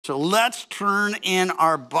So let's turn in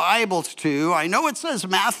our Bibles to, I know it says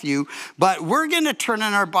Matthew, but we're going to turn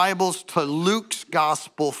in our Bibles to Luke's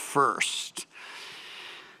gospel first.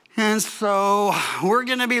 And so we're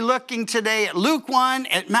going to be looking today at Luke 1,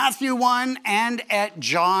 at Matthew 1, and at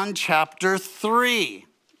John chapter 3.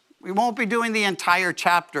 We won't be doing the entire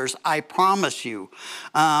chapters, I promise you.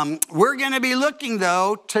 We're going to be looking,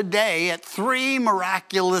 though, today at 3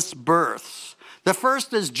 miraculous births. The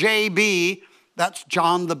first is JB, that's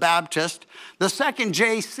John the Baptist. The second,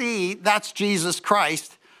 JC, that's Jesus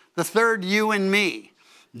Christ. The third, you and me.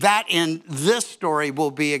 That in this story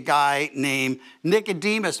will be a guy named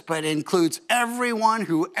Nicodemus, but includes everyone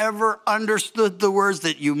who ever understood the words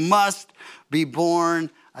that you must be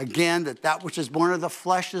born again, that which is born of the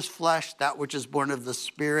flesh is flesh, that which is born of the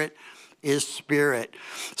spirit is spirit.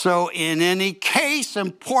 So in any case,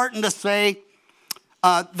 important to say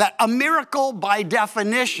that a miracle by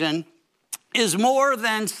definition is more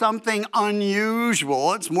than something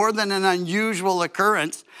unusual. It's more than an unusual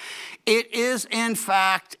occurrence. It is, in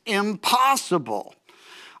fact, impossible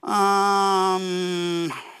unless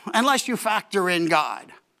you factor in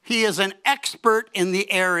God. He is an expert in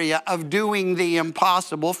the area of doing the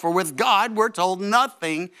impossible, for with God, we're told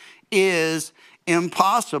nothing is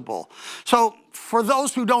impossible. So for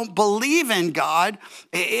those who don't believe in God,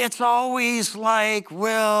 it's always like,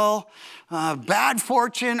 well, bad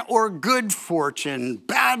fortune or good fortune,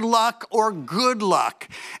 bad luck or good luck.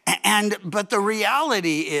 But the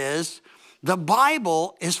reality is, the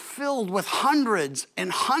Bible is filled with hundreds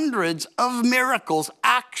and hundreds of miracles,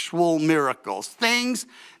 actual miracles, things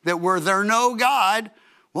that were there no God,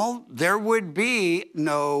 well, there would be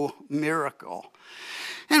no miracle.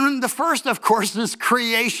 And the first, of course, is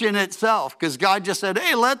creation itself, because God just said,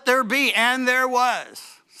 hey, let there be, and there was.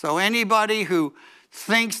 So anybody who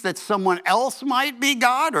thinks that someone else might be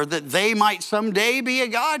God or that they might someday be a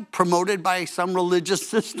God promoted by some religious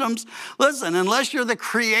systems. Listen, unless you're the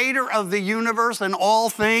creator of the universe and all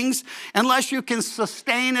things, unless you can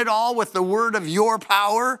sustain it all with the word of your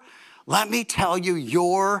power, let me tell you,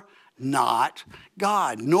 you're not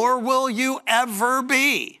God, nor will you ever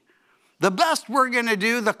be. The best we're going to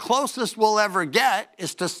do, the closest we'll ever get,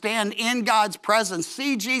 is to stand in God's presence,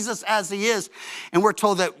 see Jesus as he is, and we're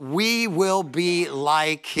told that we will be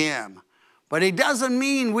like him. But it doesn't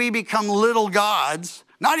mean we become little gods,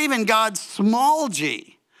 not even God's small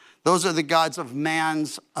g. Those are the gods of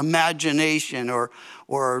man's imagination or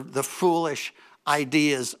the foolish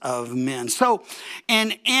ideas of men. So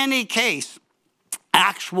in any case,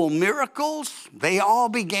 actual miracles, they all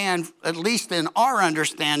began, at least in our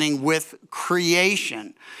understanding, with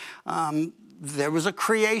creation. There was a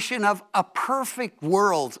creation of a perfect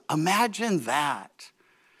world. Imagine that.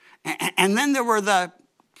 And then there were the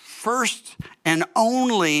first and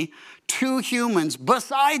only 2 humans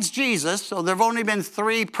besides Jesus. So there have only been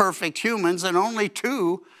 3 perfect humans, and only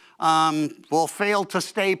 2 will fail to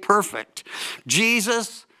stay perfect.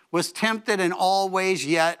 Jesus was tempted in all ways,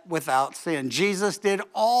 yet without sin. Jesus did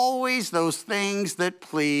always those things that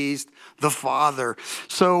pleased the Father.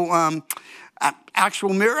 So actual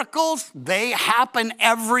miracles, they happen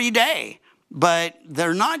every day. But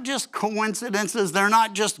they're not just coincidences. They're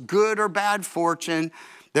not just good or bad fortune.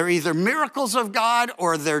 They're either miracles of God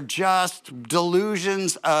or they're just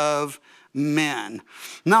delusions of men.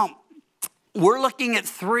 Now, we're looking at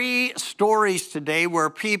 3 stories today where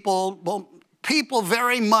people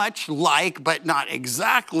very much like, but not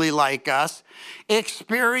exactly like us,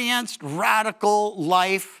 experienced radical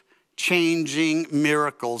life-changing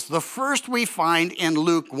miracles. The first we find in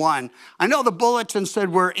Luke 1. I know the bulletin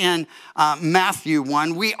said we're in Matthew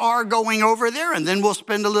 1. We are going over there, and then we'll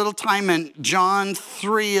spend a little time in John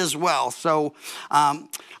 3 as well. So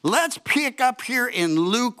let's pick up here in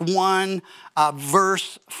Luke 1,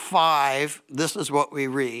 verse 5. This is what we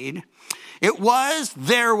read.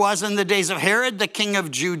 There was in the days of Herod, the king of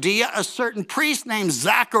Judea, a certain priest named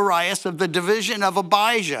Zacharias of the division of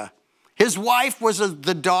Abijah. His wife was of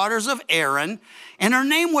the daughters of Aaron, and her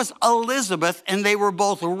name was Elizabeth, and they were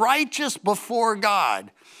both righteous before God,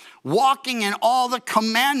 walking in all the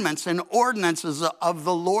commandments and ordinances of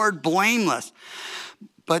the Lord blameless.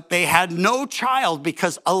 But they had no child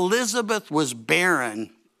because Elizabeth was barren,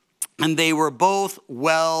 and they were both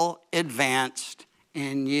well advanced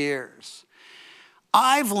in years.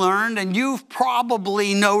 I've learned, and you've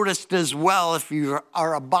probably noticed as well if you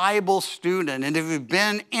are a Bible student and if you've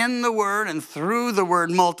been in the Word and through the Word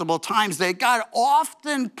multiple times, that God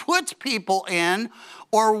often puts people in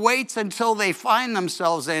or waits until they find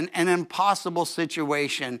themselves in an impossible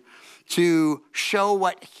situation to show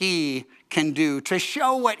what he can do, to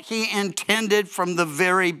show what he intended from the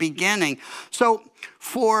very beginning. So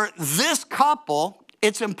for this couple,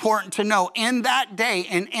 it's important to know in that day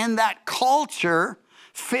and in that culture,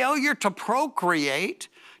 failure to procreate,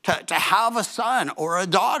 to have a son or a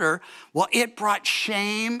daughter, well, it brought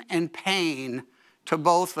shame and pain to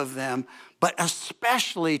both of them, but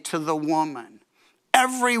especially to the woman.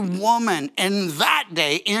 Every woman in that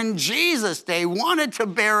day, in Jesus' day, wanted to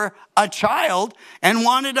bear a child and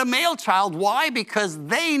wanted a male child. Why? Because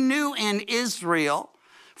they knew in Israel,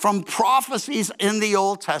 from prophecies in the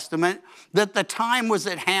Old Testament, that the time was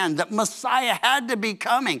at hand, that Messiah had to be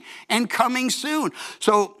coming and coming soon.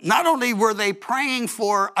 So not only were they praying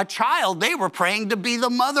for a child, they were praying to be the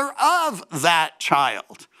mother of that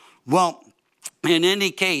child. Well, in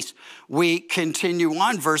any case, we continue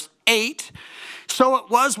on, verse 8. So it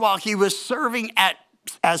was while he was serving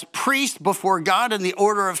as priest before God in the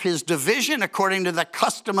order of his division, according to the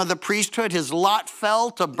custom of the priesthood, his lot fell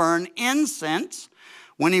to burn incense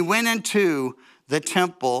when he went into the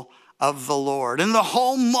temple of the Lord. And the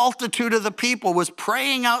whole multitude of the people was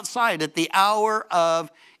praying outside at the hour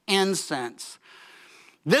of incense.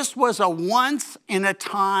 This was a once in a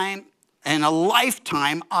time and a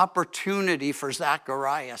lifetime opportunity for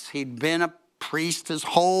Zacharias. He'd been a priest his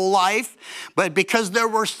whole life, but because there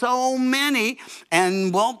were so many,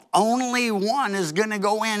 and well, only one is going to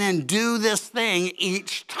go in and do this thing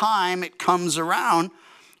each time it comes around,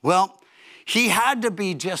 well, he had to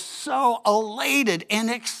be just so elated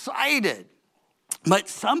and excited. But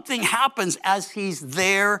something happens as he's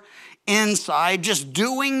there inside, just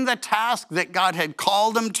doing the task that God had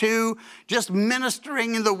called him to, just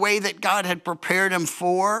ministering in the way that God had prepared him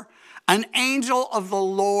for. An angel of the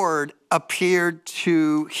Lord appeared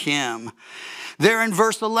to him. There in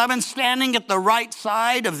verse 11, standing at the right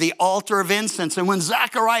side of the altar of incense. And when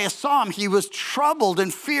Zacharias saw him, he was troubled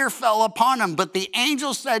and fear fell upon him. But the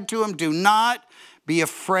angel said to him, "Do not be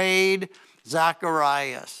afraid,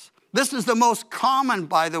 Zacharias." This is the most common,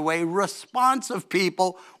 by the way, response of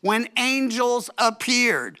people when angels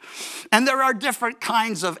appeared. And there are different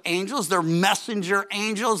kinds of angels. There are messenger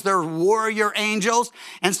angels, there are warrior angels.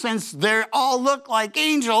 And since they all look like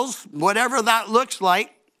angels, whatever that looks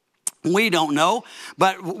like, we don't know.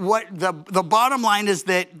 But what the bottom line is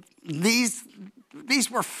that these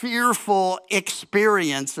were fearful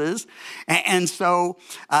experiences. And so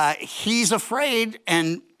he's afraid,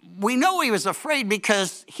 and we know he was afraid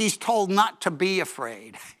because he's told not to be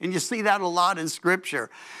afraid. And you see that a lot in Scripture.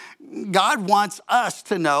 God wants us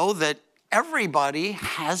to know that everybody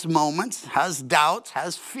has moments, has doubts,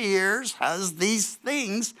 has fears, has these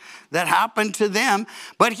things that happen to them.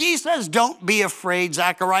 But he says, don't be afraid,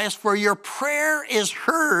 Zacharias, for your prayer is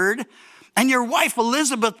heard, and your wife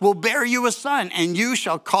Elizabeth will bear you a son, and you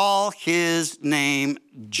shall call his name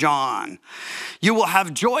John. You will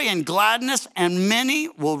have joy and gladness, and many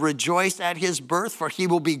will rejoice at his birth, for he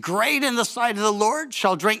will be great in the sight of the Lord,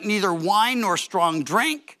 shall drink neither wine nor strong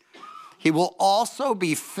drink. He will also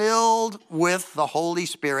be filled with the Holy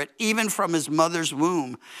Spirit, even from his mother's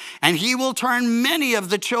womb. And he will turn many of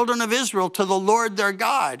the children of Israel to the Lord their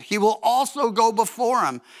God. He will also go before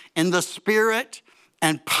him in the spirit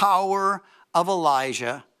and power of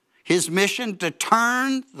Elijah, his mission to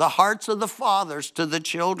turn the hearts of the fathers to the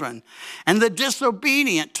children and the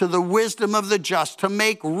disobedient to the wisdom of the just, to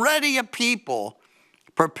make ready a people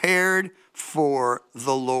prepared for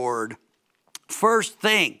the Lord. First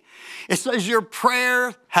thing, it says your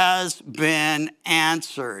prayer has been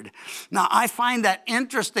answered. Now, I find that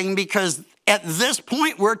interesting because at this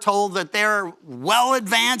point, we're told that they're well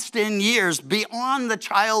advanced in years, beyond the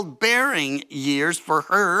childbearing years for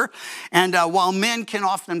her. And while men can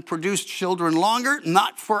often produce children longer,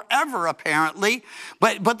 not forever apparently.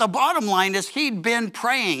 But the bottom line is he'd been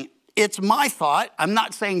praying. It's my thought. I'm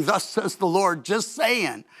not saying thus says the Lord, just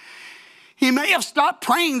saying. He may have stopped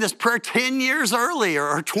praying this prayer 10 years earlier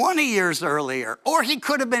or 20 years earlier, or he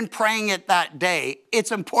could have been praying it that day.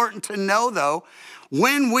 It's important to know, though,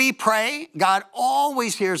 when we pray, God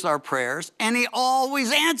always hears our prayers, and he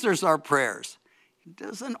always answers our prayers. He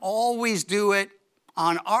doesn't always do it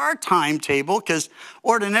on our timetable, because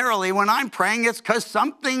ordinarily when I'm praying, it's because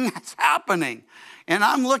something's happening, and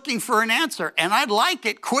I'm looking for an answer, and I'd like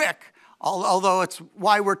it quick. Although it's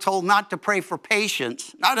why we're told not to pray for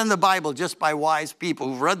patience, not in the Bible, just by wise people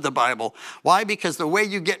who've read the Bible. Why? Because the way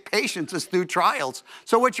you get patience is through trials.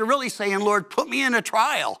 So what you're really saying, Lord, put me in a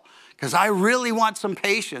trial, because I really want some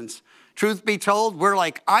patience. Truth be told, we're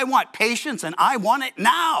like, I want patience and I want it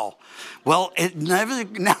now. Well, it's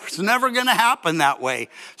never going to happen that way.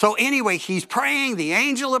 So anyway, he's praying, the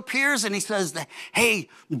angel appears and he says, hey,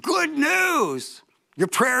 good news. Your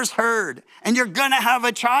prayers heard, and you're going to have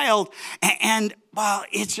a child. And well,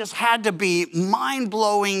 it just had to be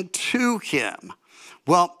mind-blowing to him.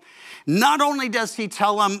 Well, not only does he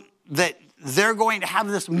tell them that they're going to have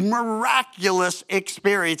this miraculous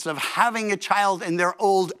experience of having a child in their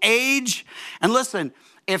old age. And listen,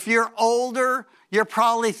 if you're older, you're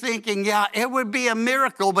probably thinking, yeah, it would be a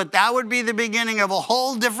miracle, but that would be the beginning of a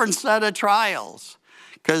whole different set of trials.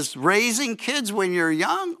 Because raising kids when you're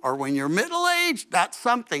young or when you're middle-aged, that's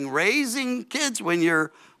something. Raising kids when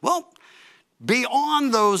you're, well,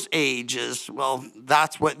 beyond those ages, well,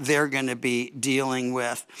 that's what they're going to be dealing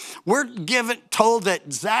with. We're told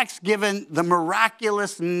that Zach's given the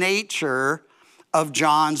miraculous nature of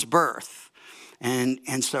John's birth.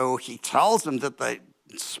 And so he tells them that the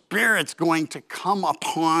Spirit's going to come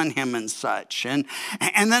upon him and such. And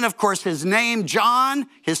then, of course, his name, John,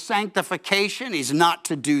 his sanctification, he's not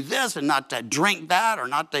to do this and not to drink that or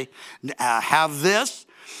not to have this.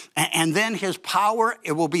 And then his power,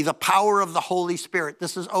 it will be the power of the Holy Spirit.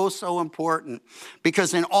 This is oh so important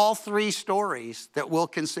because in all three stories that we'll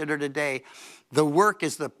consider today, the work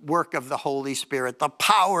is the work of the Holy Spirit. The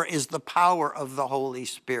power is the power of the Holy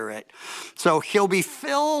Spirit. So he'll be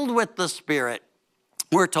filled with the Spirit,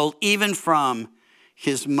 we're told, even from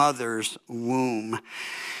his mother's womb.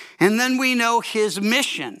 And then we know his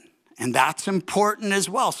mission. And that's important as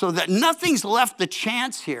well, so that nothing's left to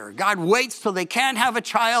chance here. God waits till they can't have a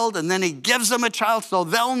child, and then he gives them a child so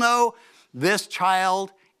they'll know this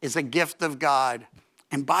child is a gift of God.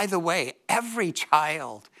 And by the way, every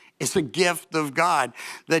child is a gift of God.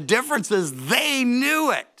 The difference is they knew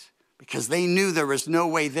it because they knew there was no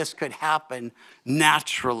way this could happen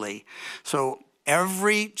naturally. So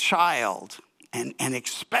every child, and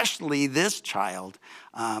especially this child,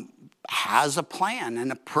 has a plan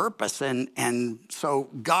and a purpose. And so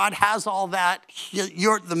God has all that.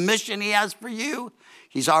 The mission he has for you,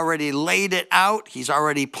 he's already laid it out. He's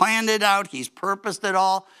already planned it out. He's purposed it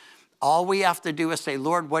all. All we have to do is say,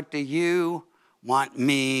 Lord, what do you want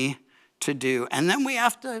me to do? And then we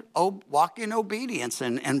have to walk in obedience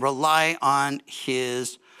and rely on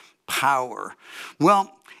his power.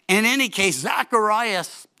 Well, in any case,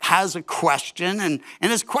 Zacharias has a question, and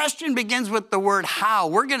his question begins with the word how.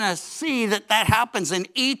 We're going to see that happens in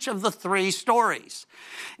each of the three stories.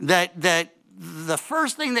 That the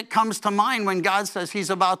first thing that comes to mind when God says he's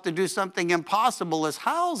about to do something impossible is,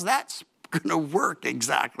 how's that going to work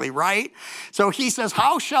exactly, right? So he says,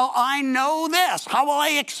 how shall I know this? How will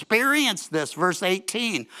I experience this? Verse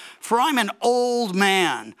 18, for I'm an old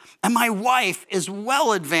man, and my wife is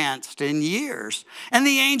well advanced in years. And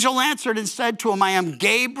the angel answered and said to him, I am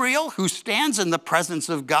Gabriel, who stands in the presence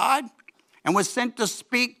of God, and was sent to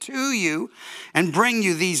speak to you and bring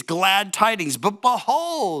you these glad tidings. But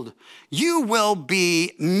behold, you will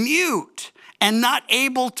be mute and not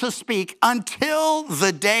able to speak until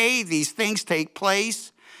the day these things take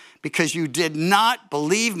place, because you did not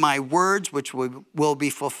believe my words, which will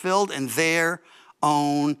be fulfilled in their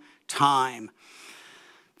own time.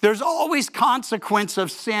 There's always consequence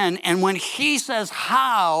of sin, and when he says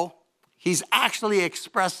how, he's actually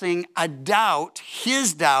expressing a doubt,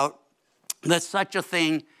 his doubt, that such a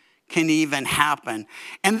thing can even happen.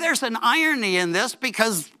 And there's an irony in this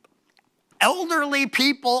because elderly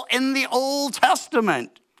people in the Old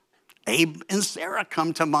Testament, Abe and Sarah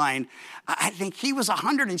come to mind. I think he was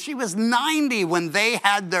 100 and she was 90 when they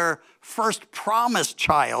had their first promised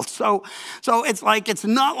child. So it's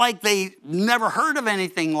not like they never heard of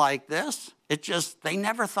anything like this. It's just they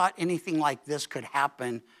never thought anything like this could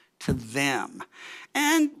happen to them.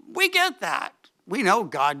 And we get that. We know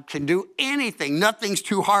God can do anything. Nothing's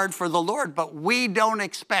too hard for the Lord, but we don't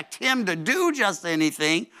expect him to do just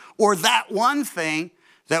anything or that one thing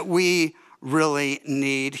that we really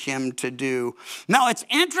need him to do. Now, it's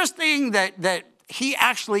interesting that he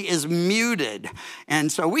actually is muted.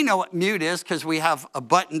 And so we know what mute is because we have a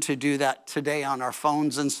button to do that today on our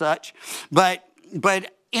phones and such. But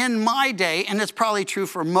in my day, and it's probably true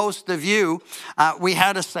for most of you, we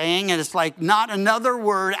had a saying, and it's like, not another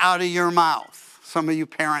word out of your mouth. Some of you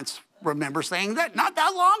parents remember saying that, not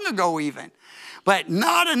that long ago even. But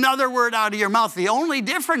not another word out of your mouth. The only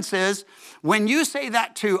difference is when you say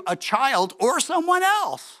that to a child or someone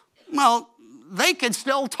else, well, they can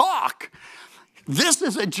still talk. This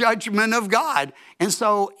is a judgment of God. And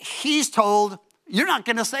so he's told, you're not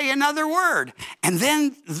going to say another word. And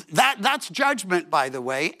then that's judgment, by the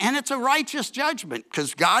way, and it's a righteous judgment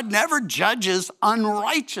because God never judges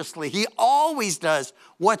unrighteously. He always does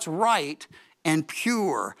what's right and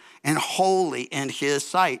pure and holy in his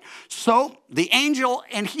sight. So the angel,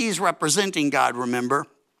 and he's representing God, remember,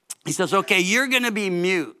 he says, okay, you're going to be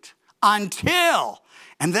mute until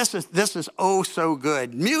And this is oh so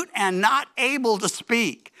good. Mute and not able to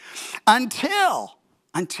speak until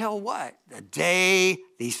what? The day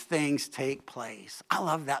these things take place. I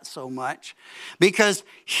love that so much because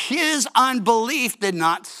his unbelief did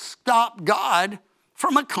not stop God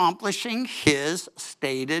from accomplishing his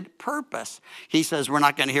stated purpose. He says, we're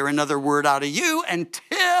not going to hear another word out of you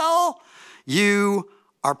until you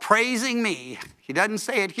are praising me. He doesn't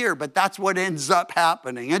say it here, but that's what ends up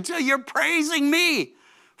happening. Until you're praising me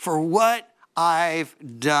for what I've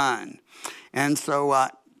done. And so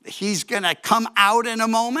he's going to come out in a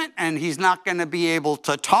moment, and he's not going to be able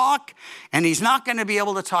to talk, and he's not going to be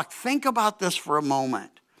able to talk. Think about this for a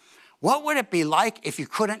moment. What would it be like if you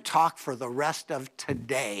couldn't talk for the rest of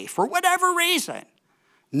today, for whatever reason?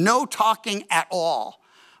 No talking at all.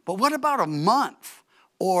 But what about a month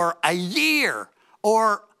or a year?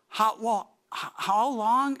 Or how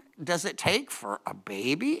long does it take for a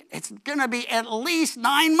baby? It's going to be at least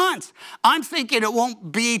 9 months. I'm thinking it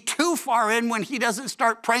won't be too far in when he doesn't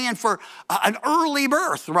start praying for an early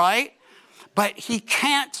birth, right? But he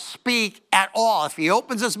can't speak at all. If he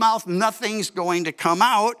opens his mouth, nothing's going to come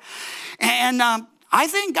out. And I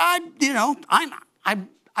think God,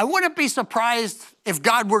 I wouldn't be surprised if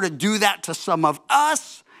God were to do that to some of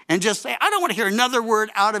us and just say, I don't want to hear another word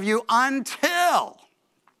out of you until.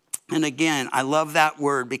 And again, I love that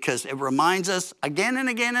word because it reminds us again and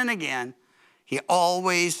again and again, he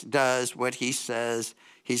always does what he says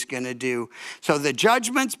he's going to do. So the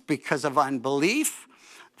judgments because of unbelief,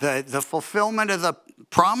 the fulfillment of the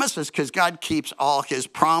promises because God keeps all his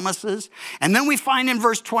promises. And then we find in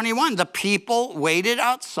verse 21, the people waited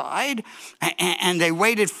outside and they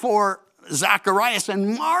waited for Zacharias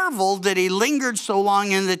and marveled that he lingered so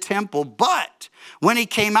long in the temple. But when he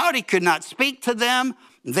came out, he could not speak to them.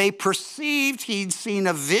 They perceived he'd seen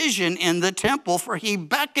a vision in the temple, for he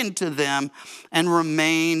beckoned to them and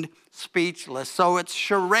remained speechless. So it's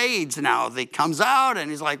charades now. He comes out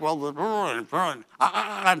and he's like, well, all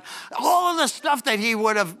of the stuff that he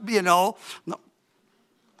would have, none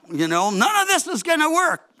of this is going to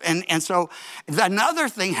work. And so another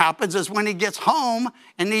thing happens is when he gets home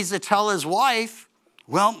and needs to tell his wife,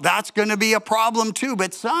 well, that's going to be a problem too.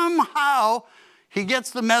 But somehow he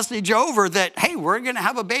gets the message over that, hey, we're going to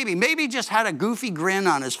have a baby. Maybe he just had a goofy grin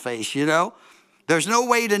on his face, There's no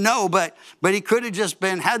way to know, but he could have just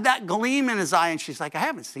had that gleam in his eye. And she's like, I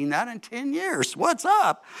haven't seen that in 10 years. What's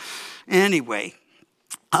up? Anyway,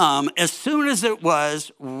 as soon as it was,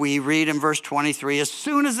 we read in verse 23, as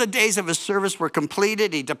soon as the days of his service were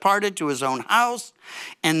completed, he departed to his own house.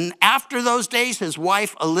 And after those days, his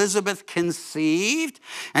wife Elizabeth conceived,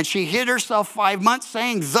 and she hid herself 5 months,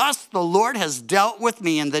 saying, thus the Lord has dealt with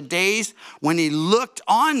me in the days when he looked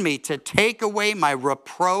on me to take away my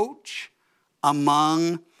reproach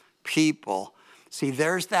among people. See,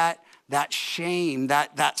 there's that shame,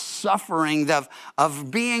 that suffering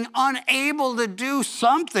of being unable to do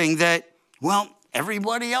something that, well,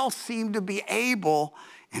 everybody else seemed to be able.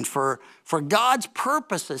 And for God's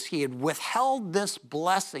purposes, he had withheld this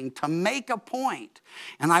blessing to make a point.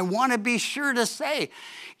 And I want to be sure to say,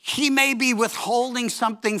 he may be withholding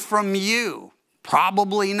something from you.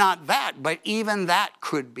 Probably not that, but even that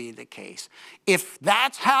could be the case. If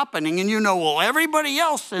that's happening and well, everybody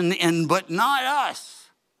else but not us,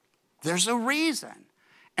 there's a reason.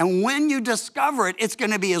 And when you discover it, it's going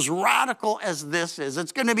to be as radical as this is.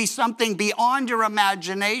 It's going to be something beyond your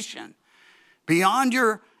imagination, beyond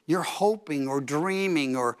your hoping or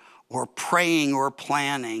dreaming or praying or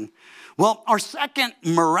planning. Well, our second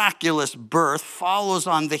miraculous birth follows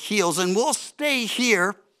on the heels, and we'll stay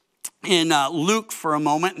here in Luke for a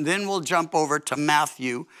moment, and then we'll jump over to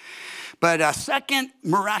Matthew. But a second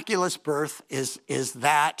miraculous birth is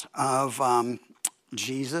that of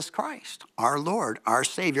Jesus Christ, our Lord, our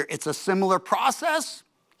Savior. It's a similar process,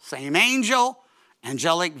 same angel,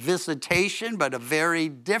 angelic visitation, but a very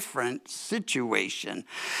different situation.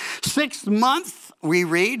 6th month, we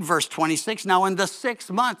read, verse 26, now in the 6th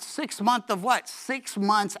month of what? 6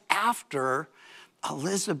 months after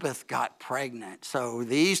Elizabeth got pregnant. So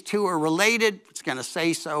these two are related. It's going to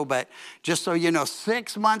say so, but just so you know,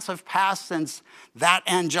 6 months have passed since that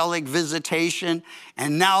angelic visitation.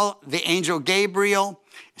 And now the angel Gabriel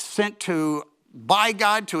is sent by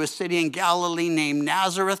God to a city in Galilee named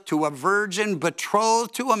Nazareth to a virgin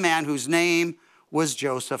betrothed to a man whose name was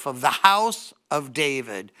Joseph of the house of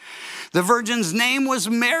David. The virgin's name was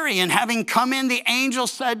Mary, and having come in, the angel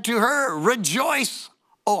said to her, rejoice,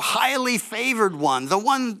 O highly favored one, the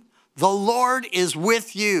Lord is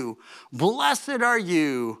with you. Blessed are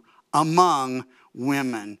you among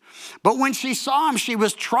women. But when she saw him, she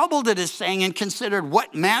was troubled at his saying and considered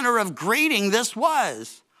what manner of greeting this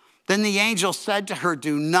was. Then the angel said to her,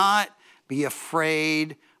 do not be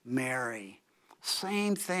afraid, Mary.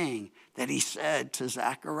 Same thing that he said to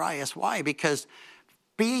Zacharias. Why? Because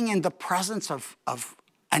being in the presence of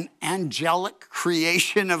an angelic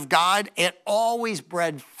creation of God, it always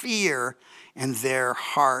bred fear in their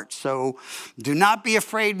heart. So do not be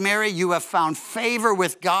afraid, Mary. You have found favor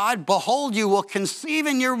with God. Behold, you will conceive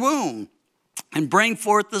in your womb and bring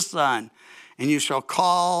forth the son, and you shall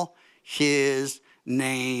call his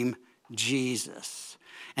name Jesus.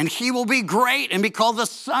 And he will be great and be called the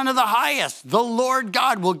Son of the Highest. The Lord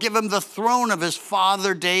God will give him the throne of his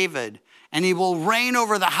father David, and he will reign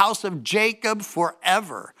over the house of Jacob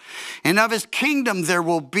forever. And of his kingdom there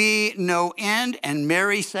will be no end. And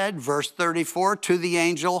Mary said, verse 34, to the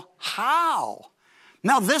angel, how?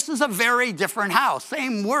 Now this is a very different how.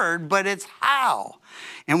 Same word, but it's how.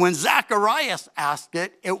 And when Zacharias asked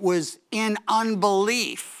it, it was in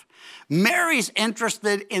unbelief. Mary's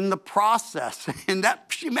interested in the process, and that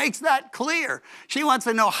she makes that clear. She wants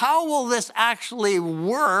to know, how will this actually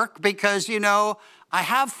work? Because, I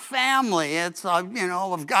have family. It's a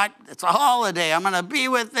holiday. I'm going to be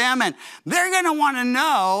with them, and they're going to want to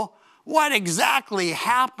know what exactly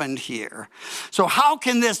happened here. So how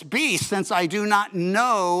can this be, since I do not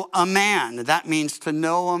know a man? That means to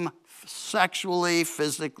know him sexually,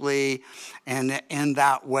 physically, and in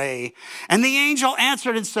that way. And the angel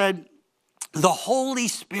answered and said, the Holy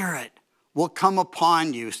Spirit will come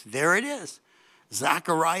upon you. So there it is.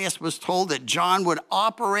 Zacharias was told that John would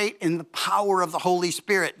operate in the power of the Holy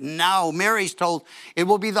Spirit. Now Mary's told it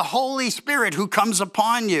will be the Holy Spirit who comes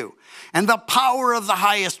upon you, and the power of the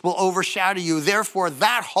highest will overshadow you. Therefore,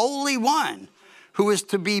 that Holy One who is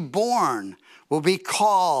to be born will be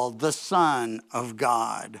called the Son of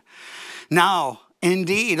God. Now,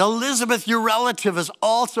 indeed, Elizabeth, your relative, has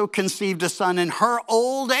also conceived a son in her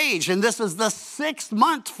old age, and this is the 6th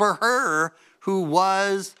month for her who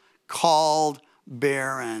was called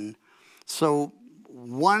barren. So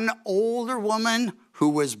one older woman who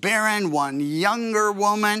was barren, one younger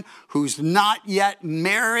woman who's not yet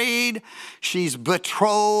married, she's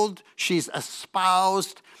betrothed, she's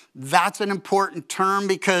espoused. That's an important term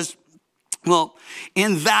because,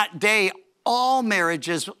 in that day, all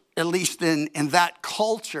marriages, at least in that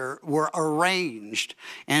culture, were arranged.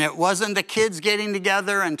 And it wasn't the kids getting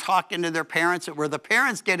together and talking to their parents. It were the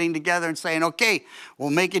parents getting together and saying, okay, we'll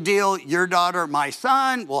make a deal. Your daughter, my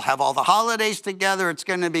son, we'll have all the holidays together. It's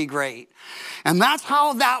going to be great. And that's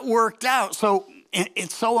how that worked out. So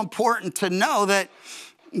it's so important to know that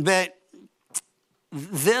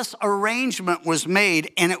this arrangement was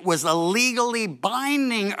made, and it was a legally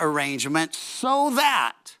binding arrangement, so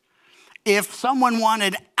that if someone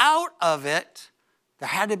wanted out of it, there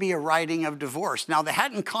had to be a writing of divorce. Now, they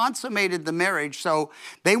hadn't consummated the marriage, so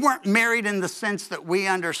they weren't married in the sense that we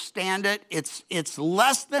understand it. It's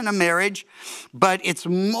less than a marriage, but it's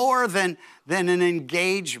more than an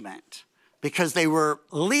engagement, because they were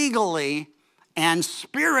legally and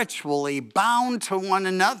spiritually bound to one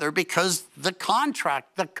another, because the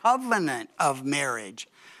contract, the covenant of marriage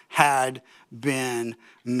had been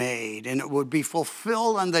made. And it would be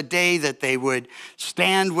fulfilled on the day that they would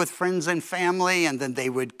stand with friends and family, and then they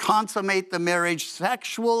would consummate the marriage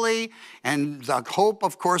sexually. And the hope,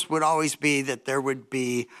 of course, would always be that there would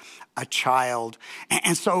be a child.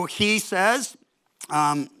 And so he says,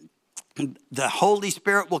 the Holy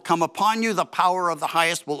Spirit will come upon you. The power of the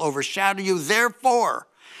highest will overshadow you. Therefore,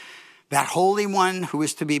 that Holy One who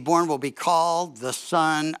is to be born will be called the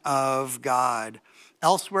Son of God.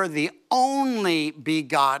 Elsewhere, the only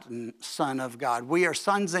begotten Son of God. We are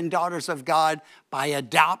sons and daughters of God by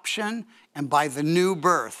adoption and by the new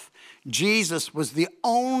birth. Jesus was the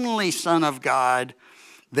only Son of God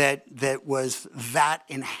that was that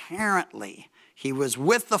inherently. He was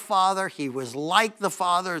with the Father. He was like the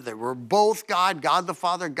Father. They were both God, God the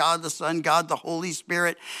Father, God the Son, God the Holy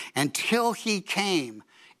Spirit, until he came,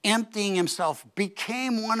 emptying himself,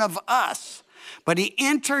 became one of us. But he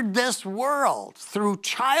entered this world through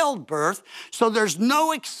childbirth, so there's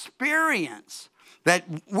no experience that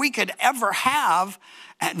we could ever have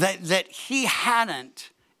that he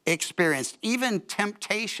hadn't experienced. Even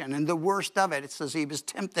temptation, and the worst of it, it says he was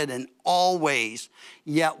tempted in all ways,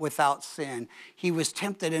 yet without sin. He was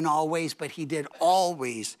tempted in all ways, but he did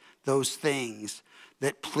always those things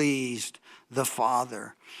that pleased the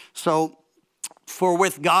Father. So, for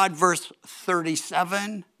with God, verse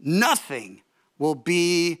 37, nothing will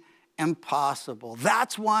be impossible.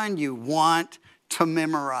 That's one you want to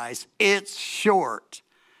memorize. It's short,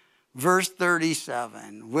 Verse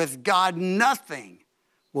 37, with God nothing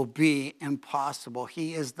will be impossible.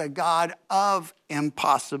 He is the God of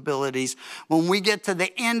impossibilities. When we get to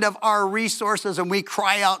the end of our resources and we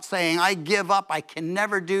cry out saying, I give up, I can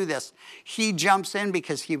never do this, he jumps in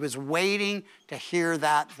because he was waiting to hear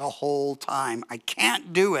that the whole time. I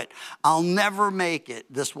can't do it. I'll never make it.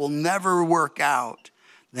 This will never work out.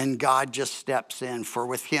 Then God just steps in, for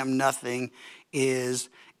with him nothing is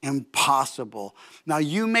impossible. Now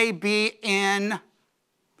you may be in,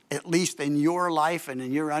 at least in your life and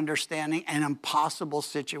in your understanding, an impossible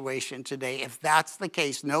situation today. If that's the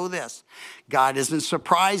case, know this: God isn't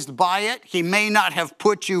surprised by it. He may not have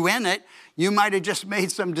put you in it. You might have just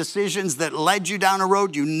made some decisions that led you down a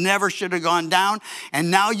road you never should have gone down, and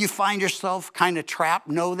now you find yourself kind of trapped.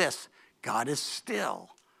 Know this: God is still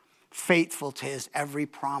faithful to his every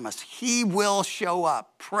promise. He will show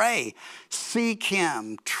up. Pray, seek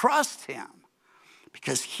him, trust him,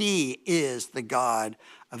 because he is the God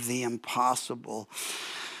of the impossible.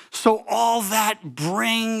 So all that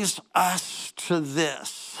brings us to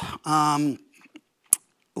this.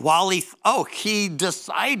 He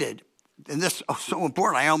decided, and this is so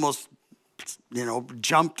important, I almost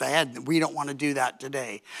jumped ahead. We don't want to do that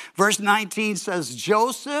today. Verse 19 says,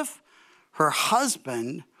 Joseph, her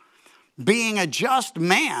husband, being a just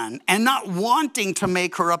man and not wanting to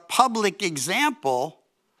make her a public example,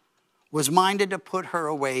 was minded to put her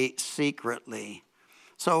away secretly.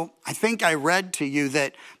 So I think I read to you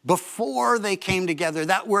that before they came together,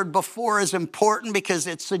 that word before is important because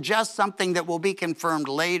it suggests something that will be confirmed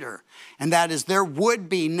later. And that is there would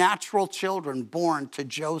be natural children born to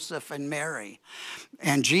Joseph and Mary.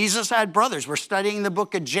 And Jesus had brothers. We're studying the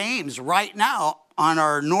book of James right now on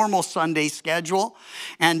our normal Sunday schedule.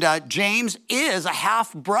 And James is a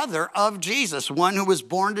half-brother of Jesus, one who was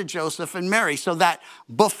born to Joseph and Mary. So that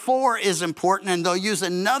before is important, and they'll use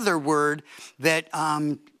another word that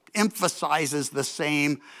emphasizes the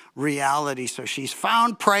same reality. So she's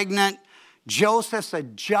found pregnant. Joseph's a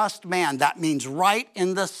just man. That means right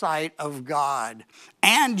in the sight of God.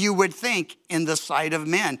 And you would think in the sight of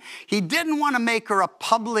men. He didn't want to make her a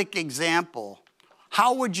public example.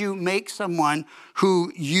 How would you make someone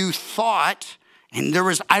who you thought, and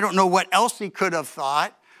I don't know what else he could have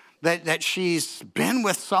thought, that she's been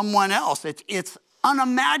with someone else. It's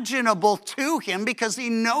unimaginable to him because he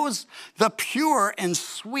knows the pure and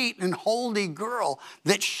sweet and holy girl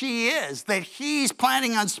that she is, that he's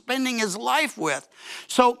planning on spending his life with.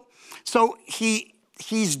 So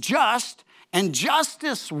he's just, and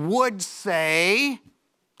justice would say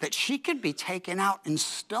that she could be taken out and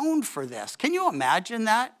stoned for this. Can you imagine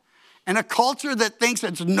that? In a culture that thinks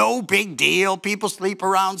it's no big deal, people sleep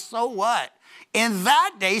around, so what? In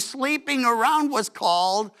that day, sleeping around was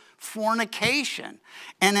called fornication.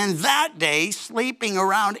 And in that day, sleeping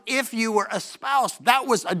around, if you were a spouse, that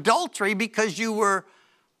was adultery because you were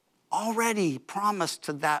already promised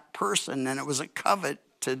to that person, and it was a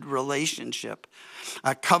coveted relationship,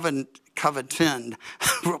 a coveted.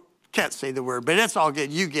 Can't say the word, but it's all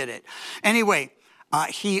good. You get it. Anyway,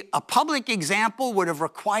 a public example would have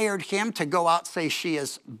required him to go out, say she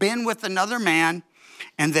has been with another man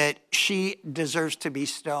and that she deserves to be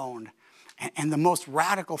stoned. And the most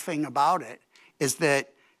radical thing about it is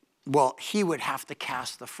that, he would have to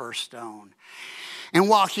cast the first stone. And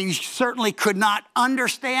while he certainly could not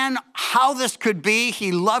understand how this could be,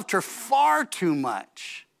 he loved her far too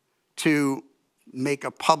much to make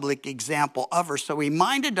a public example of her. So he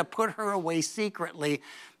minded to put her away secretly.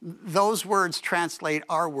 Those words translate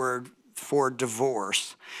our word for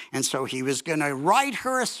divorce. And so he was going to write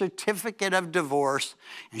her a certificate of divorce,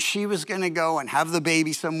 and she was going to go and have the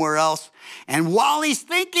baby somewhere else. And while he's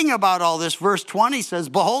thinking about all this, verse 20 says,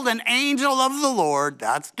 behold, an angel of the Lord,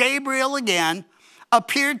 that's Gabriel again,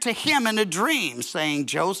 appeared to him in a dream, saying,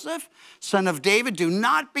 Joseph, son of David, do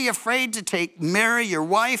not be afraid to take Mary, your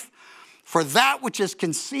wife, for that which is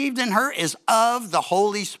conceived in her is of the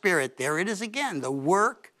Holy Spirit. There it is again, the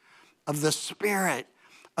work of the Spirit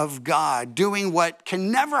of God, doing what can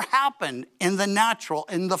never happen in the natural,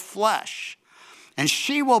 in the flesh. And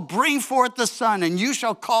she will bring forth the son, and you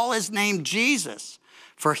shall call his name Jesus,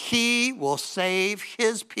 for he will save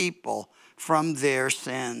his people from their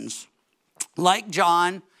sins. Like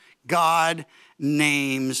John, God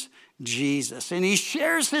names Jesus. And he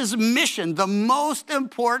shares his mission, the most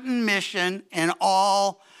important mission in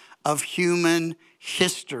all of human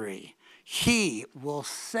history. He will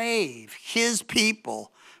save his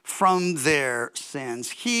people from their sins.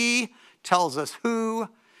 He tells us who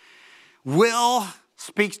will,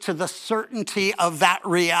 speaks to the certainty of that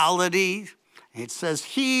reality. It says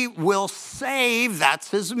he will save, that's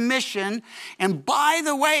his mission. And by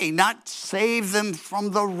the way, not save them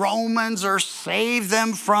from the Romans or save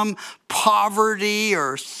them from poverty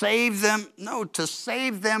or save them, no, to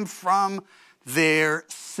save them from their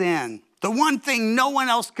sin. The one thing no one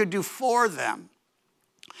else could do for them,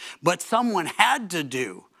 but someone had to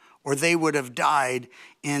do, or they would have died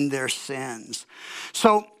in their sins.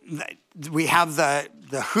 So we have the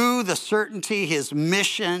who, the certainty, his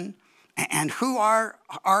mission. And who are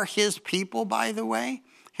his people, by the way?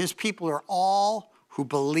 His people are all who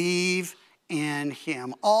believe in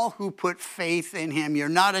him, all who put faith in him. You're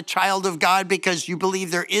not a child of God because you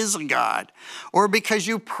believe there is a God or because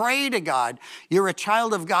you pray to God. You're a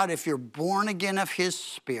child of God if you're born again of his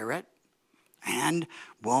Spirit. And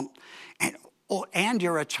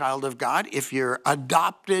you're a child of God if you're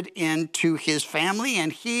adopted into his family.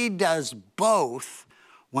 And he does both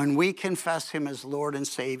when we confess him as Lord and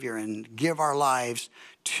Savior and give our lives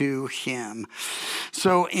to him.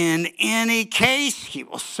 So in any case, he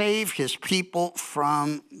will save his people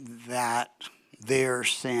from their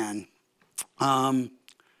sin.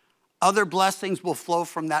 Other blessings will flow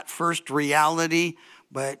from that first reality,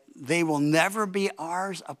 but they will never be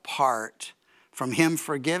ours apart from him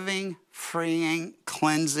forgiving, freeing,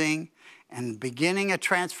 cleansing, and beginning a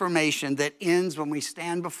transformation that ends when we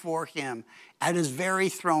stand before him at his very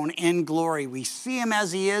throne in glory. We see him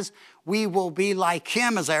as he is. We will be like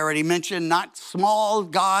him, as I already mentioned, not small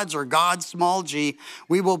gods or God small g.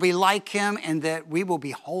 We will be like him in that we will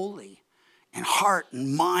be holy in heart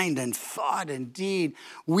and mind and thought and deed.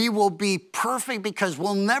 We will be perfect because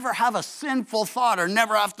we'll never have a sinful thought or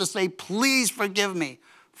never have to say, please forgive me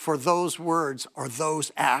for those words or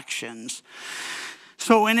those actions.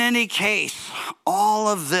 So in any case, all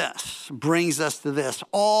of this brings us to this.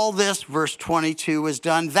 All this, verse 22, is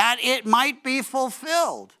done that it might be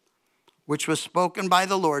fulfilled, which was spoken by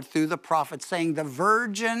the Lord through the prophet, saying, the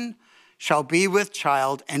virgin shall be with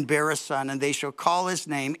child and bear a son, and they shall call his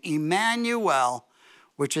name Emmanuel,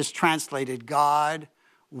 which is translated God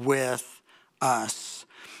with us.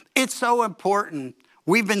 It's so important.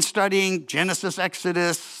 We've been studying Genesis,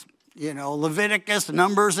 Exodus, Leviticus,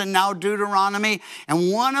 Numbers, and now Deuteronomy. And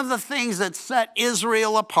one of the things that set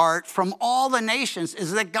Israel apart from all the nations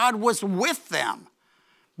is that God was with them.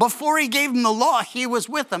 Before he gave them the law, he was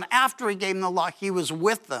with them. After he gave them the law, he was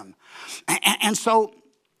with them. And so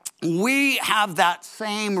we have that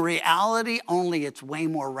same reality, only it's way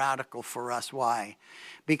more radical for us. Why?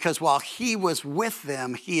 Because while he was with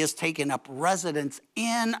them, he has taken up residence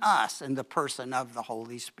in us in the person of the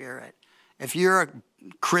Holy Spirit. If you're a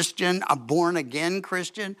Christian, a born-again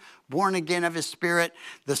Christian, born again of his Spirit,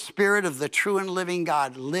 the Spirit of the true and living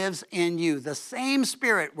God lives in you. The same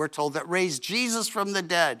Spirit, we're told, that raised Jesus from the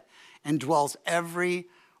dead and dwells every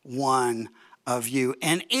one of you.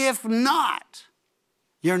 And if not,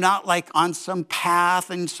 you're not like on some path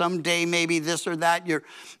and someday maybe this or that.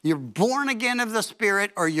 You're born again of the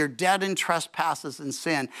Spirit, or you're dead in trespasses and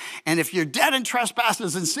sin. And if you're dead in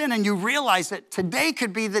trespasses and sin and you realize that today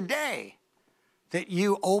could be the day that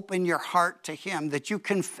you open your heart to him, that you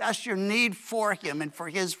confess your need for him and for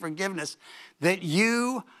his forgiveness, that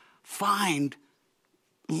you find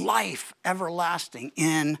life everlasting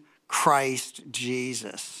in Christ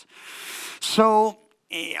Jesus. So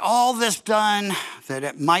all this done that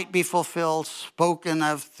it might be fulfilled, spoken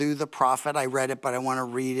of through the prophet. I read it, but I want to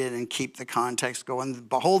read it and keep the context going.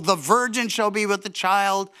 Behold, the virgin shall be with the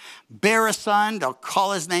child, bear a son. They'll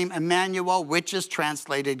call his name Emmanuel, which is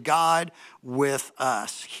translated God with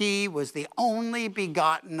us. He was the only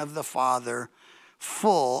begotten of the Father,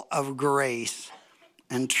 full of grace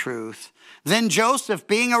and truth. Then Joseph,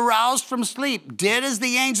 being aroused from sleep, did as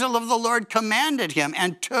the angel of the Lord commanded him,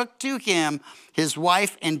 and took to him his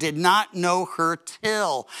wife, and did not know her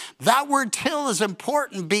till. That word till is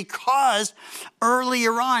important because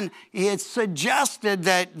earlier on he had suggested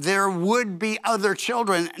that there would be other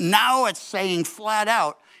children. Now it's saying flat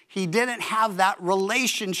out, he didn't have that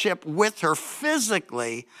relationship with her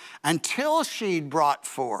physically until she'd brought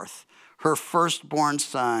forth her firstborn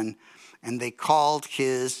son, and they called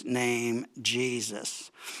his name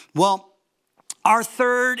Jesus. Well, our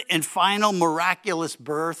third and final miraculous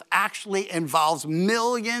birth actually involves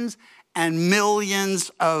millions and millions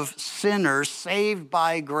of sinners saved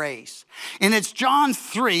by grace. And it's John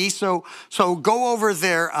 3, so go over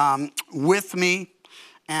there with me,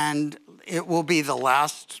 and it will be the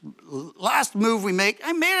last move we make.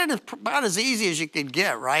 I made it about as easy as you could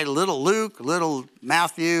get, right? A little Luke, a little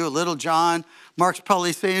Matthew, a little John. Mark's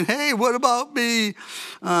probably saying, hey, what about me?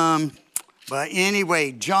 But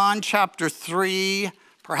anyway, John chapter 3,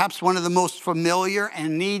 perhaps one of the most familiar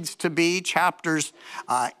and needs to be chapters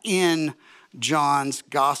in John's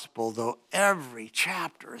gospel, though every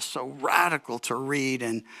chapter is so radical to read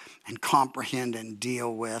and comprehend and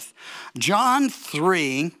deal with. John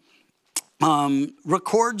 3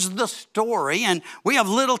 records the story, and we have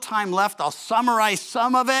little time left. I'll summarize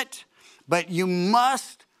some of it, but you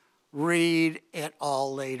must read it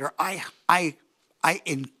all later. I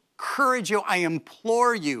encourage you, I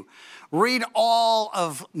implore you, read all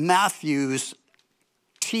of Matthew's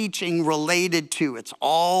teaching related to, it's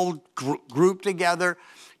all grouped together,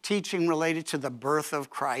 teaching related to the birth of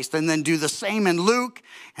Christ. And then do the same in Luke.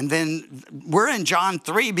 And then we're in John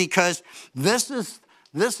 3 because this is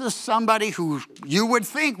somebody who you would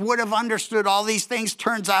think would have understood all these things.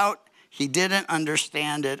 Turns out he didn't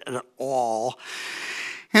understand it at all.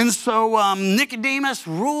 And so Nicodemus,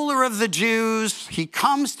 ruler of the Jews, he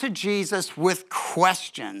comes to Jesus with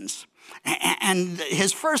questions. And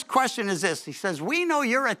his first question is this. He says, we know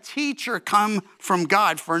you're a teacher come from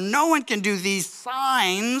God, for no one can do these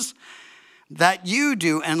signs that you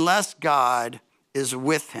do unless God is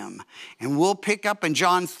with him. And we'll pick up in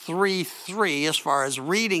John 3:3 as far as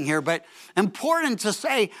reading here. But important to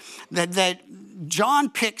say that John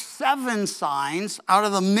picks 7 signs out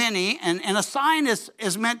of the many, and a sign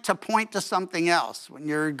is meant to point to something else. When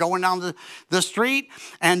you're going down the street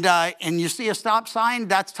and you see a stop sign,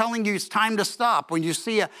 that's telling you it's time to stop. When you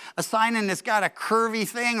see a sign and it's got a curvy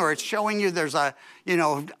thing, or it's showing you there's a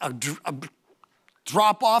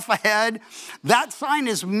drop off ahead, that sign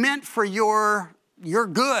is meant for your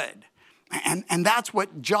good. And that's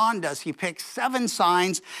what John does. He picks 7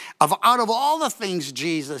 signs out of all the things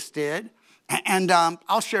Jesus did. And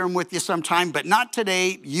I'll share them with you sometime, but not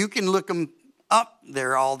today. You can look them up.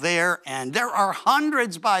 They're all there. And there are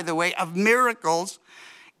hundreds, by the way, of miracles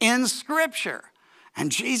in Scripture.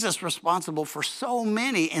 And Jesus responsible for so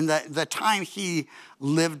many in the time he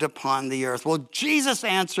lived upon the earth. Well, Jesus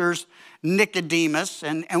answers Nicodemus,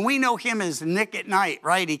 and we know him as Nick at night,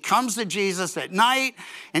 right? He comes to Jesus at night,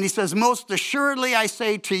 and he says, most assuredly I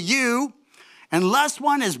say to you, unless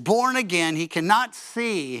one is born again, he cannot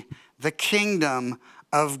see the kingdom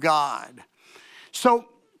of God. So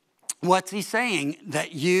what's he saying?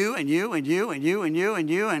 That you and you and you and you and you and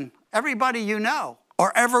you and everybody you know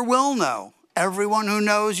or ever will know, everyone who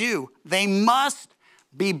knows you, they must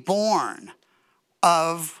be born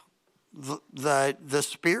of the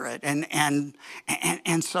Spirit. And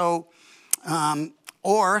so,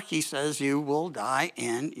 or he says, you will die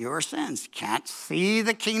in your sins. Can't see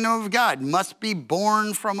the kingdom of God. Must be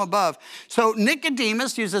born from above. So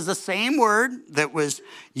Nicodemus uses the same word that was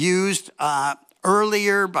used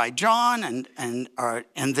earlier by John and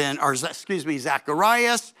then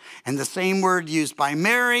Zacharias, and the same word used by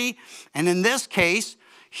Mary. And in this case,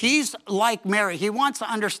 he's like Mary. He wants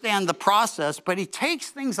to understand the process, but he takes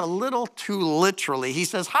things a little too literally. He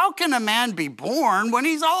says, how can a man be born when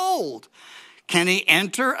he's old? Can he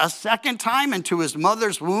enter a second time into his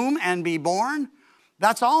mother's womb and be born?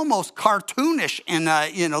 That's almost cartoonish in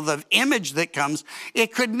the image that comes.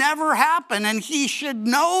 It could never happen, and he should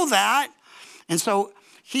know that. And so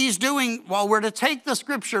he's doing, well, we're to take the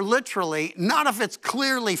Scripture literally, not if it's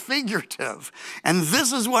clearly figurative. And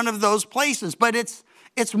this is one of those places, but it's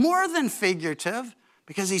more than figurative,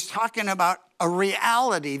 because he's talking about a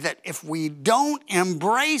reality that if we don't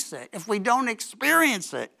embrace it, if we don't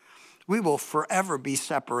experience it, we will forever be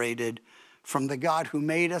separated from the God who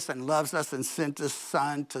made us and loves us and sent his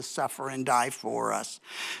Son to suffer and die for us.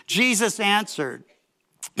 Jesus answered,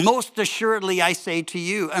 most assuredly I say to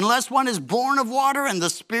you, unless one is born of water and the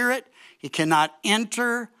Spirit, he cannot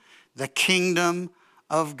enter the kingdom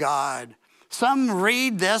of God. Some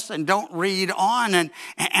read this and don't read on,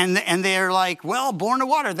 and they're like, well, born of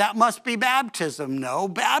water, that must be baptism. No,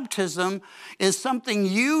 baptism is something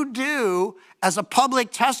you do as a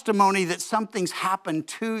public testimony that something's happened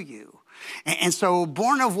to you. And so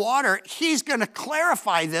born of water, he's going to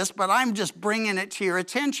clarify this, but I'm just bringing it to your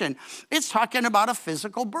attention. It's talking about a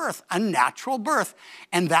physical birth, a natural birth.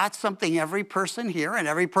 And that's something every person here and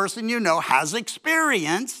every person you know has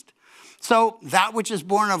experienced. So that which is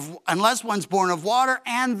born of, unless one's born of water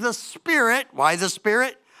and the Spirit. Why the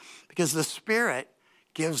Spirit? Because the Spirit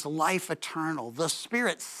gives life eternal. The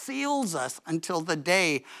Spirit seals us until the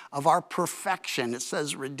day of our perfection. It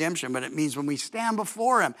says redemption, but it means when we stand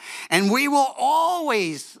before him. And we will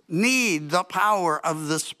always need the power of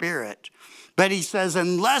the Spirit. But he says,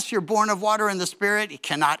 unless you're born of water and the Spirit, you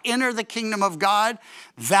cannot enter the kingdom of God.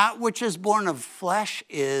 That which is born of flesh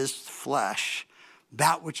is flesh.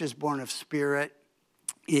 That which is born of Spirit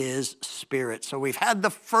is spirit. So we've had the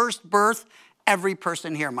first birth every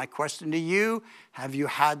person here. My question to you, have you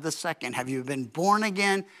had the second? Have you been born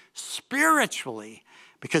again spiritually?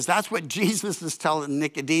 Because that's what Jesus is telling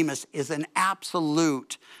Nicodemus is an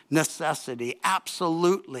absolute necessity,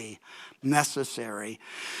 absolutely necessary.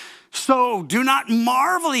 So do not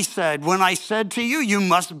marvel, he said, when I said to you, you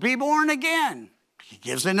must be born again. He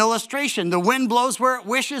gives an illustration. The wind blows where it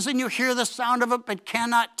wishes and you hear the sound of it, but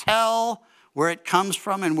cannot tell where it comes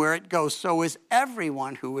from and where it goes. So is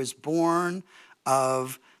everyone who is born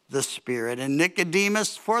of the Spirit. And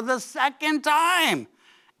Nicodemus, for the second time,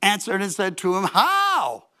 answered and said to him,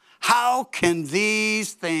 how? How can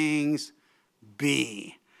these things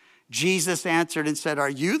be? Jesus answered and said, are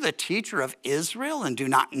you the teacher of Israel and do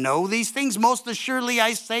not know these things? Most assuredly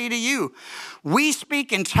I say to you, we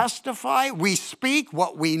speak and testify. We speak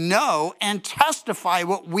what we know and testify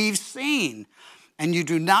what we've seen. And you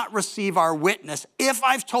do not receive our witness. If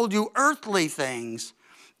I've told you earthly things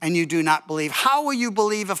and you do not believe, how will you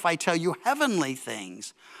believe if I tell you heavenly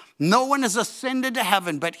things? No one has ascended to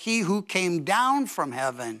heaven but he who came down from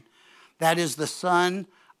heaven, that is the Son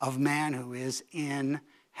of Man who is in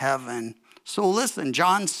heaven. So listen,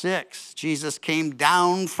 John 6, Jesus came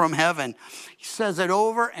down from heaven. He says it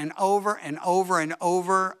over and over and over and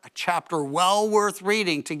over, a chapter well worth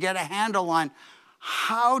reading to get a handle on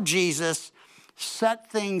how Jesus set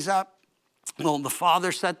things up. Well, the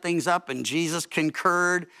Father set things up and Jesus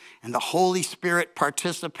concurred and the Holy Spirit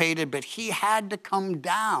participated, but he had to come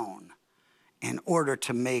down in order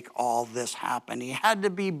to make all this happen. He had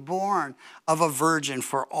to be born of a virgin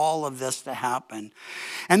for all of this to happen.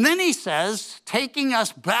 And then he says, taking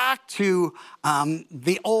us back to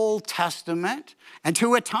the Old Testament and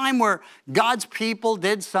to a time where God's people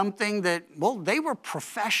did something that, well, they were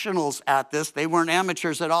professionals at this. They weren't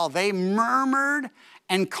amateurs at all. They murmured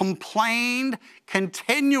and complained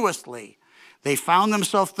continuously. They found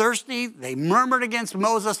themselves thirsty. They murmured against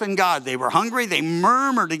Moses and God. They were hungry. They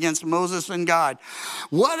murmured against Moses and God.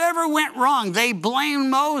 Whatever went wrong, they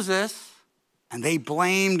blamed Moses and they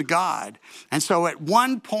blamed God. And so at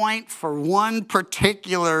one point, for one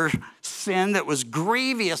particular sin that was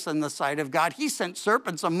grievous in the sight of God, he sent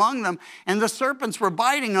serpents among them, and the serpents were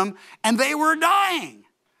biting them, and they were dying.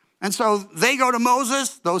 And so they go to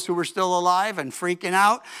Moses, those who were still alive and freaking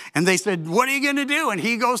out, and they said, what are you going to do? And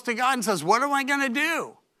he goes to God and says, what am I going to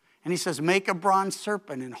do? And he says, make a bronze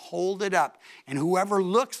serpent and hold it up, and whoever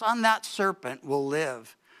looks on that serpent will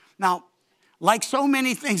live. Now, like so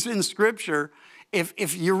many things in Scripture,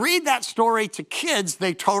 if you read that story to kids,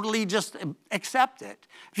 they totally just accept it.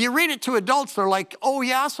 If you read it to adults, they're like, oh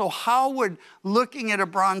yeah, so how would looking at a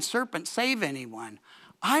bronze serpent save anyone?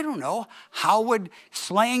 I don't know. How would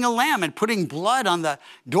slaying a lamb and putting blood on the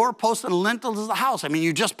doorpost and the lintels of the house? I mean,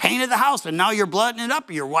 you just painted the house and now you're blooding it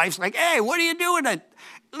up. Your wife's like, hey, what are you doing?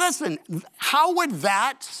 Listen, how would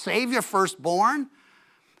that save your firstborn?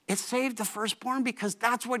 It saved the firstborn because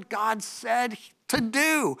that's what God said to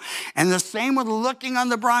do. And the same with looking on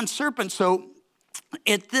the bronze serpent. So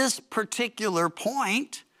at this particular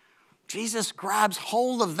point, Jesus grabs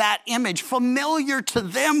hold of that image, familiar to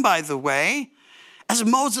them, by the way. As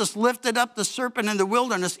Moses lifted up the serpent in the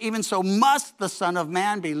wilderness, even so must the Son of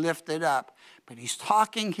Man be lifted up. But he's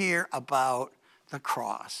talking here about the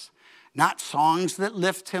cross. Not songs that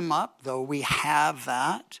lift him up, though we have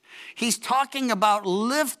that. He's talking about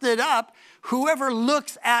lifted up. Whoever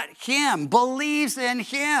looks at him, believes in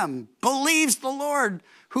him, believes the Lord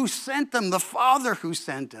who sent them, the Father who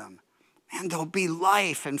sent him. And there'll be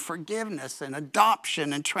life and forgiveness and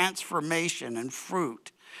adoption and transformation and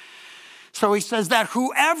fruit. So he says that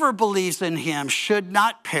whoever believes in him should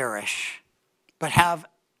not perish, but have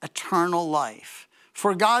eternal life.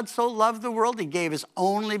 For God so loved the world, he gave his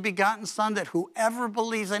only begotten Son, that whoever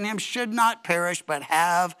believes in him should not perish, but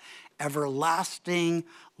have everlasting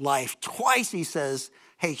life. Twice he says,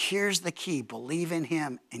 hey, here's the key. Believe in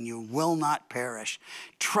him and you will not perish.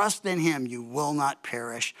 Trust in him, you will not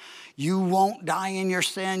perish. You won't die in your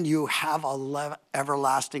sin. You have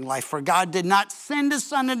everlasting life. For God did not send his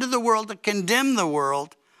Son into the world to condemn the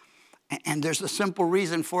world. And there's a simple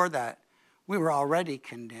reason for that. We were already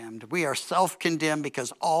condemned. We are self-condemned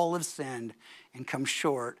because all have sinned and come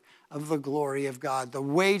short of the glory of God. The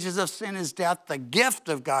wages of sin is death. The gift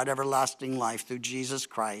of God, everlasting life through Jesus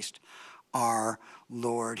Christ, our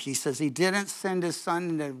Lord. He says he didn't send his Son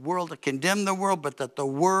into the world to condemn the world, but that the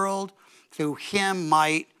world through him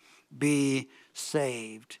might be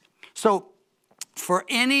saved. So for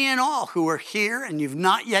any and all who are here and you've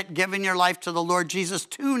not yet given your life to the Lord Jesus,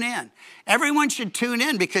 tune in. Everyone should tune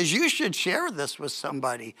in because you should share this with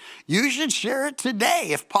somebody. You should share it today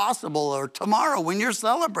if possible, or tomorrow when you're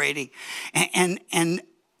celebrating. And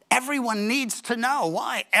everyone needs to know.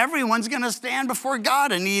 Why? Everyone's going to stand before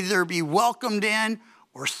God and either be welcomed in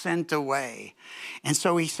or sent away. And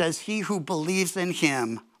so he says, he who believes in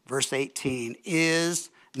him, verse 18, is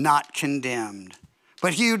not condemned.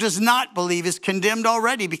 But he who does not believe is condemned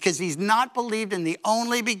already because he's not believed in the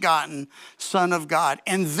only begotten Son of God.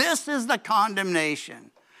 And this is the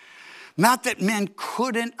condemnation. Not that men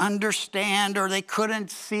couldn't understand or they couldn't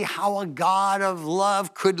see how a God of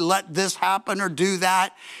love could let this happen or do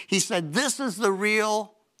that. He said, this is the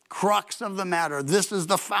real crux of the matter. This is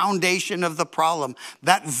the foundation of the problem.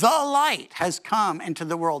 That the light has come into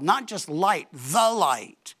the world. Not just light, the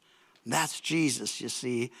light. That's Jesus, you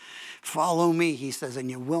see. Follow me, he says, and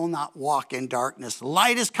you will not walk in darkness.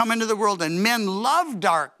 Light has come into the world, and men love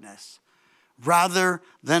darkness rather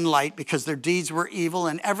than light because their deeds were evil,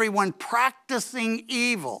 and everyone practicing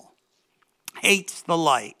evil hates the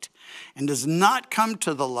light and does not come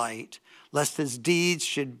to the light lest his deeds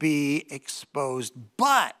should be exposed.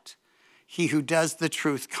 But he who does the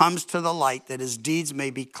truth comes to the light that his deeds may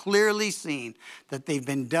be clearly seen, that they've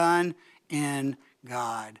been done in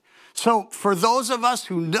God. So for those of us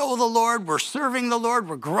who know the Lord, we're serving the Lord,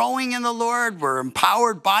 we're growing in the Lord, we're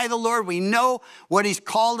empowered by the Lord, we know what he's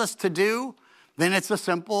called us to do, then it's a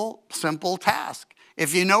simple task.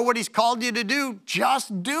 If you know what he's called you to do,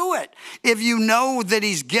 just do it. If you know that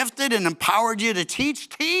he's gifted and empowered you to teach,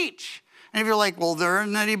 teach. And if you're like, well, there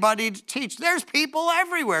isn't anybody to teach, there's people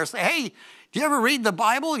everywhere. Say, hey, do you ever read the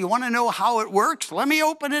Bible? You want to know how it works? Let me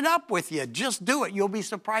open it up with you. Just do it. You'll be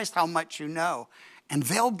surprised how much you know. And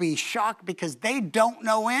they'll be shocked because they don't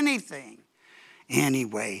know anything.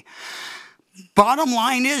 Anyway, bottom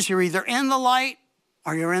line is you're either in the light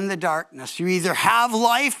or you're in the darkness. You either have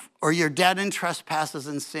life or you're dead in trespasses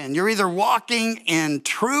and sin. You're either walking in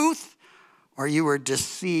truth or you are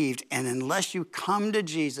deceived. And unless you come to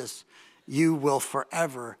Jesus, you will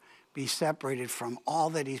forever be separated from all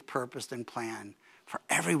that he's purposed and planned for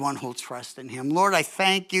everyone who'll trust in him. Lord, I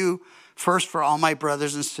thank you first for all my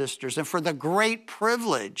brothers and sisters and for the great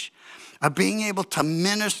privilege of being able to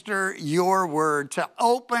minister your word, to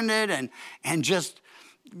open it and just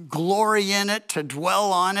glory in it, to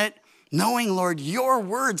dwell on it, knowing, Lord, your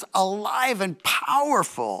word's alive and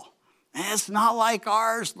powerful. And it's not like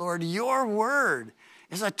ours, Lord. Your word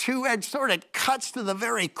is a two-edged sword. It cuts to the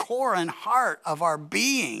very core and heart of our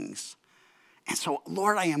beings. And so,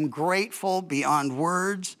 Lord, I am grateful beyond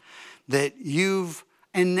words that you've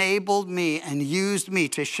enabled me and used me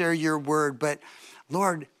to share your word. But,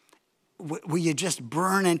 Lord, will you just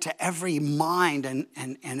burn into every mind and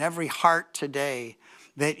every heart today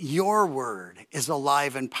that your word is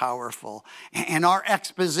alive and powerful. And our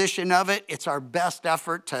exposition of it, it's our best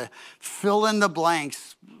effort to fill in the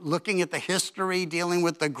blanks, looking at the history, dealing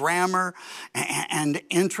with the grammar and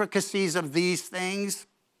intricacies of these things.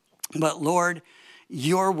 But Lord,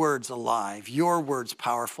 your word's alive. Your word's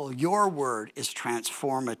powerful. Your word is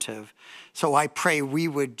transformative. So I pray we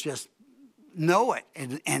would just know it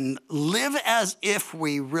and live as if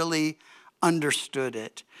we really understood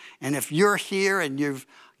it. And if you're here and you've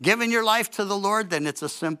given your life to the Lord, then it's a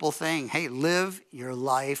simple thing. Hey, live your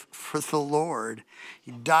life for the Lord.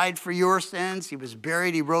 He died for your sins. He was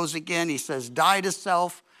buried. He rose again. He says, die to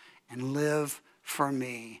self and live for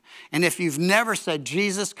me. And if you've never said,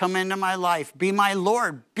 Jesus, come into my life, be my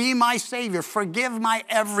Lord, be my Savior, forgive my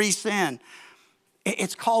every sin,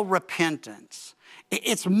 it's called repentance.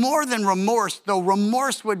 It's more than remorse, though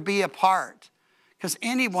remorse would be a part. Because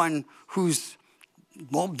anyone who's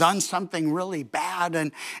done something really bad,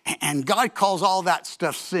 and God calls all that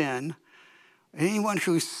stuff sin, anyone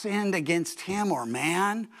who's sinned against him or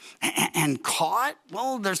man and caught,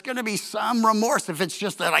 well, there's going to be some remorse if it's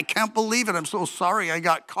just that I can't believe it. I'm so sorry I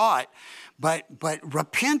got caught. But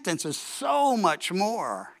repentance is so much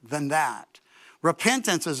more than that.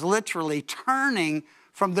 Repentance is literally turning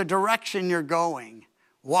from the direction you're going.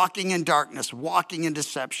 Walking in darkness, walking in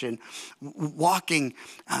deception, walking,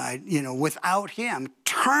 without him,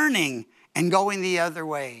 turning and going the other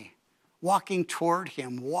way, walking toward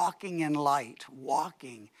him, walking in light,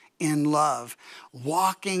 walking in love,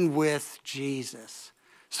 walking with Jesus.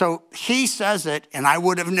 So he says it, and I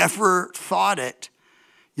would have never thought it.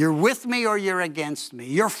 You're with me or you're against me.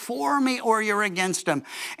 You're for me or you're against him.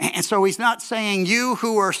 And so he's not saying you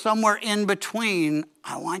who are somewhere in between,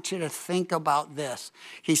 I want you to think about this.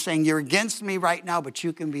 He's saying you're against me right now, but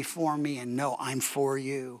you can be for me and know I'm for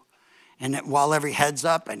you. And that while every head's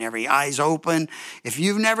up and every eye's open, if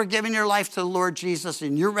you've never given your life to the Lord Jesus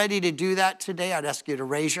and you're ready to do that today, I'd ask you to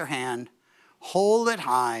raise your hand, hold it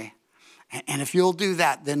high. And if you'll do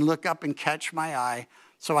that, then look up and catch my eye,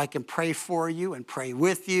 so I can pray for you and pray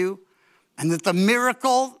with you And that the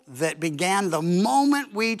miracle that began the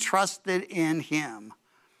moment we trusted in him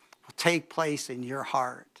will take place in your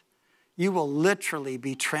heart. You will literally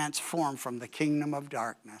be transformed from the kingdom of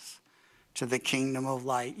darkness to the kingdom of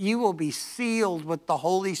light. You will be sealed with the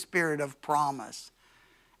Holy Spirit of promise.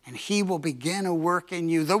 And he will begin a work in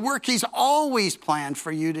you, the work he's always planned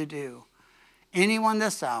for you to do. Anyone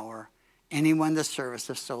this hour, anyone this service,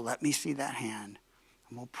 if so, let me see that hand.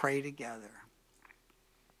 And we'll pray together.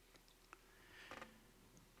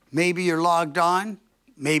 Maybe you're logged on.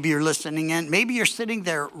 Maybe you're listening in. Maybe you're sitting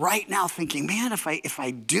there right now thinking, man, if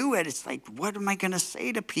I do it, it's like, what am I going to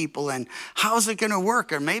say to people? And how's it going to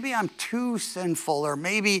work? Or maybe I'm too sinful. Or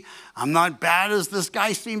maybe I'm not bad as this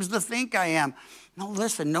guy seems to think I am. No,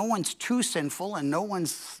 listen, no one's too sinful and no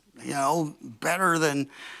one's, better than,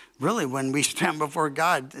 really, when we stand before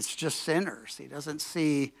God, it's just sinners. He doesn't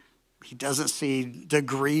see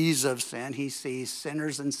degrees of sin. He sees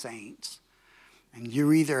sinners and saints. And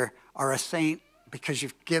you either are a saint because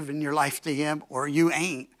you've given your life to him, or you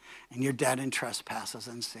ain't, and you're dead in trespasses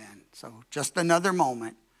and sin. So just another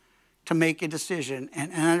moment to make a decision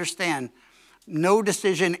and understand, no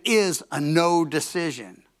decision is a no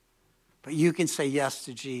decision. But you can say yes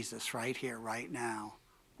to Jesus right here, right now.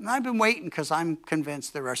 And I've been waiting because I'm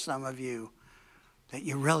convinced there are some of you that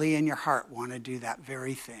you really in your heart want to do that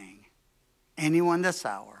very thing. Anyone this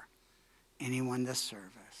hour, anyone this service.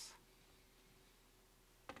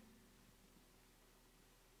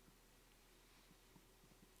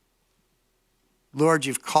 Lord,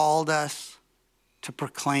 you've called us to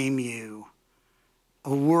proclaim you.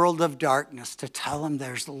 A world of darkness, to tell them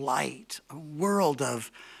there's light. A world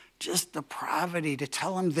of just depravity, to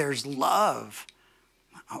tell them there's love.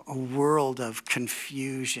 A world of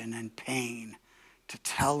confusion and pain, to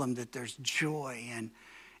tell them that there's joy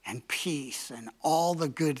and peace and all the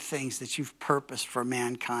good things that you've purposed for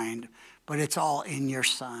mankind. But it's all in your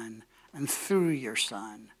Son and through your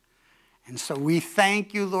Son. And so we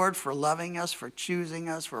thank you, Lord, for loving us, for choosing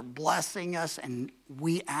us, for blessing us. And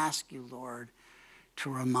we ask you, Lord,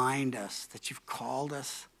 to remind us that you've called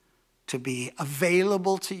us to be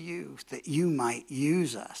available to you, that you might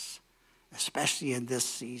use us, especially in this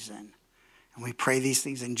season. And we pray these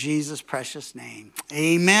things in Jesus' precious name.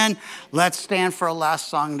 Amen. Let's stand for a last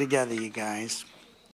song together, you guys.